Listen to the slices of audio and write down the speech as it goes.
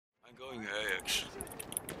going A actually.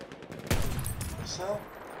 So?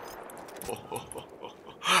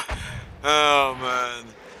 Oh man.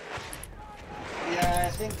 Yeah, I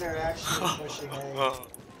think they're actually pushing A.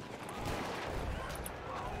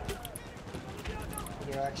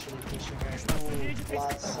 They're actually pushing A. Ooh,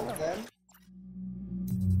 lots of them.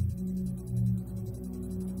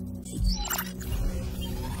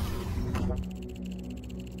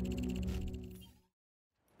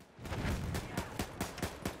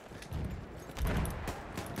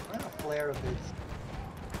 I'm gonna flare a bit.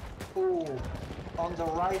 Ooh, on the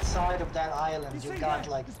right side of that island, you got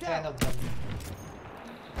like 10 of them.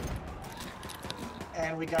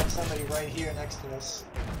 And we got somebody right here next to us.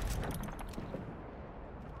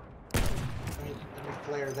 Let me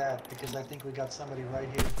flare that, because I think we got somebody right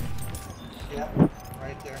here. Yeah,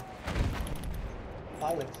 right there.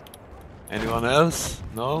 Pilot. Anyone else?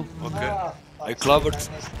 No? Okay. Ah, I fuck's clobbered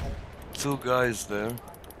sake, I missed that. 2 guys there.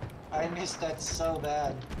 I missed that so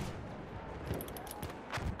bad.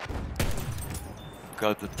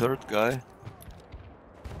 Got the 3rd guy.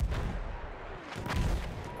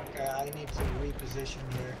 Okay, I need to reposition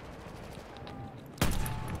here.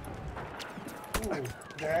 Ooh,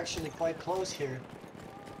 they're actually quite close here.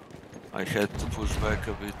 I had to push back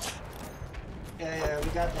a bit. Yeah, we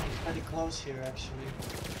got them pretty close here, actually.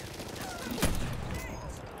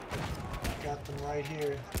 Got them right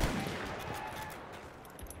here.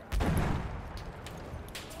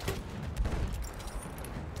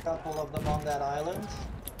 Couple of them on that island.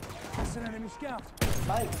 That's an enemy scout.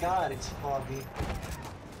 My god, it's foggy.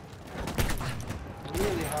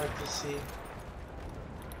 Really hard to see.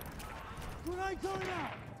 Grenade going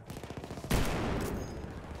out.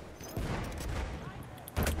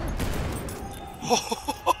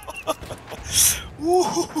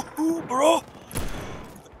 Woohoo, bro!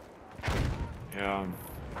 Yeah.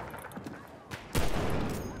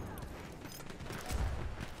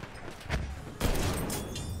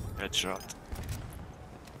 Headshot.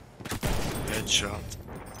 Headshot.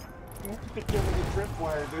 Give me the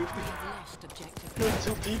tripwire, dude. Killed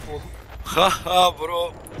 2 people. Haha,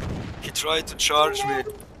 bro! He tried to charge me.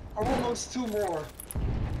 Almost 2 more.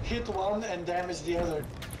 Hit one and damage the other.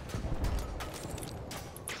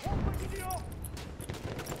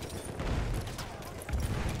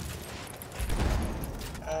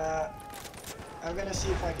 I'm gonna see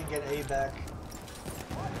if I can get A back.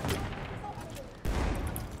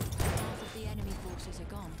 The enemy forces are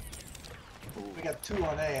gone. We got 2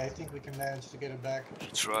 on A. I think we can manage to get it back.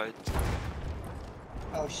 He tried.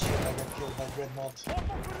 Oh shit, I got killed by Dreadnought.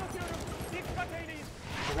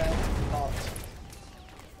 Dreadnought.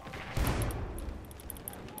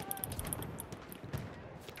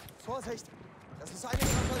 Vorsicht! Das ist einer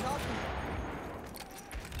ihrer Soldaten!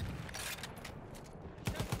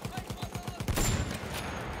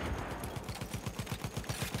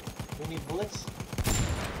 We need bullets?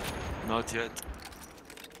 Not yet.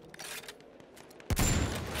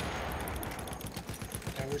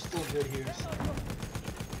 Yeah, we're still good here.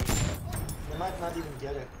 We might not even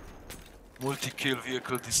get it. Multi-kill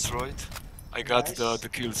vehicle destroyed. I got Nice. the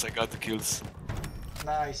kills, I got the kills.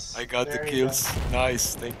 Nice. I got the Very kills. done.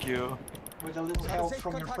 Nice, thank you. With a little help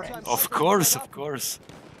from your friends. Of course, of course.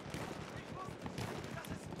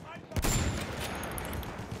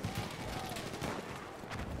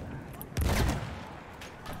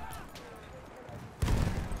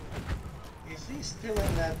 Is he still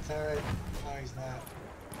in that turret? No, he's not.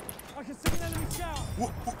 I can see an enemy scout!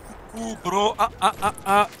 Ooh, bro.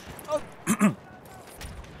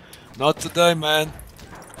 Not today, man.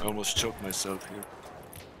 I almost choked myself here.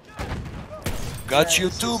 Got Yeah, you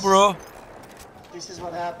this too, is- bro. This is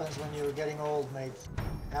what happens when you're getting old, mate.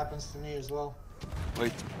 Happens to me as well.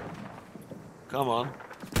 Wait. Come on.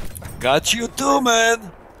 Got you too,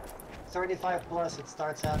 man. 35 plus, it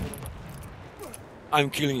starts happening. I'm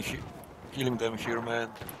killing them here, man.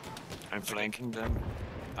 I'm flanking them.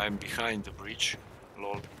 I'm behind the breach.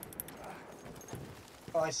 Lol.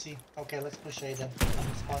 Oh, I see. Okay, let's push A then.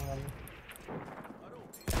 I'm spawning on you.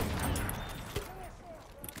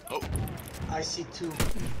 Oh, I see 2.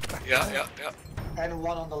 yeah. And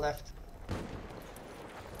 1 on the left.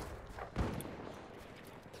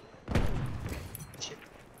 Shit.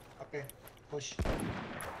 Okay, push.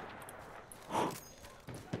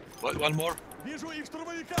 What? One more. Вижу их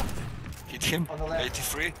штурмовика! Hit him. On the left.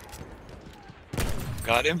 83.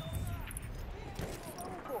 Got him.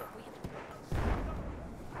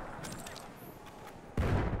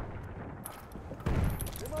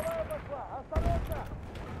 Дымовая пошла! Осторожно!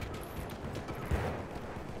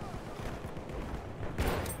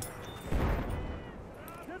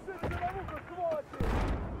 Держите дымовуху, сволочи!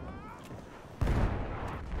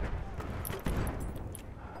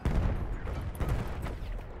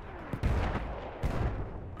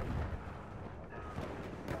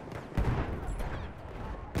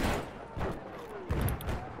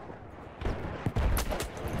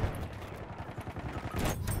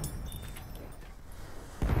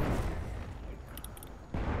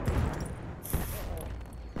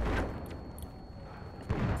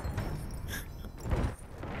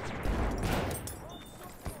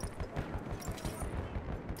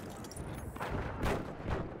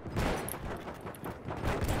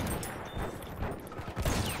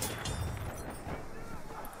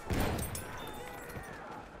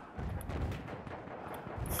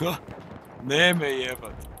 Ne me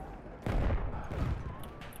jebat.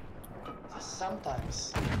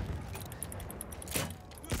 Sometimes.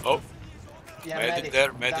 Oh, Yeah, medic there,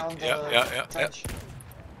 down medic. the Yeah. trench.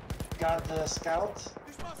 Got the scout.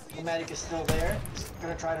 The medic is still there. He's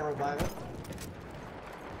gonna try to revive him.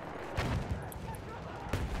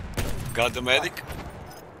 Got the medic?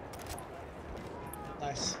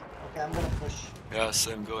 Nice. Okay, I'm gonna push. Yes,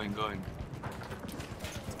 I'm going.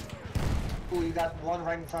 Ooh, you got one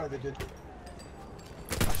right in front of you, dude.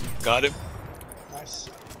 Got him. Nice.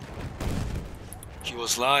 He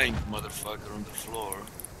was lying, motherfucker, on the floor.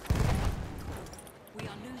 We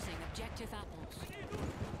are losing objective apples.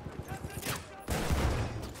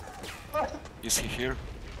 Is he here?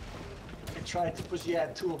 I tried to push. Yeah,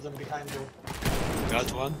 two of them behind you.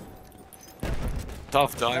 Got one.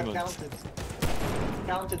 Tough That diamond. counted.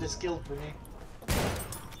 Counted as kill for me.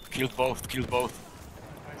 Killed both.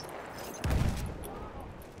 Nice.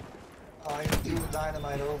 I threw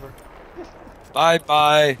dynamite over.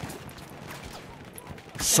 Bye.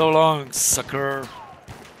 So long, sucker.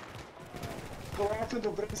 Go after the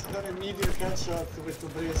Briz and then immediate headshot with the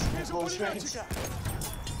Briz in close range.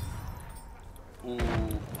 Ooh,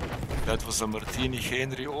 that was a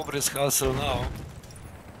Martini-Henry Obreshustle now.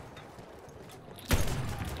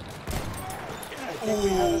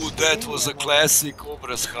 Ooh, that was a classic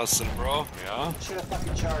Obreshustle, bro. Yeah. Should have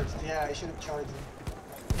fucking charged. Yeah, I should have charged him.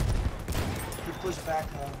 He pushed back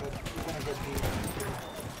now, but we're gonna get beat.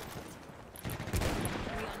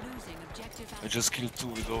 We are losing objective I apples. just killed two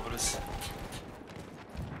with Obres.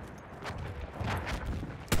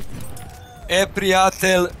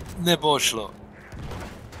 Prijatelj, ne bo šlo.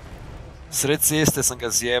 Sred ceste sem ga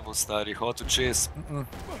zjebal, stari, hotel čez.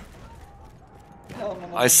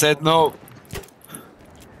 I said no.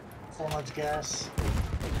 So much gas.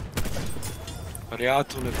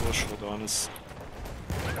 Prijatelj, ne bo šlo danes.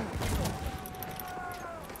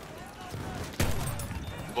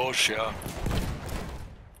 Boš, ja.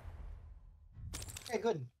 Okay,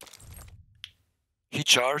 good. He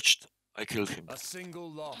charged, I killed him. A single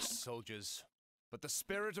loss, soldiers. But the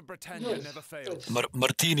spirit of Britannia Good. never fails.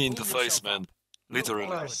 Martini in the face, man. Literally.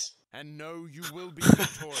 Nice. And know you will be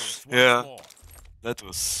victorious once Yeah. more. That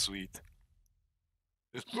was sweet.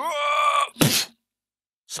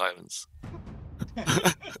 Silence.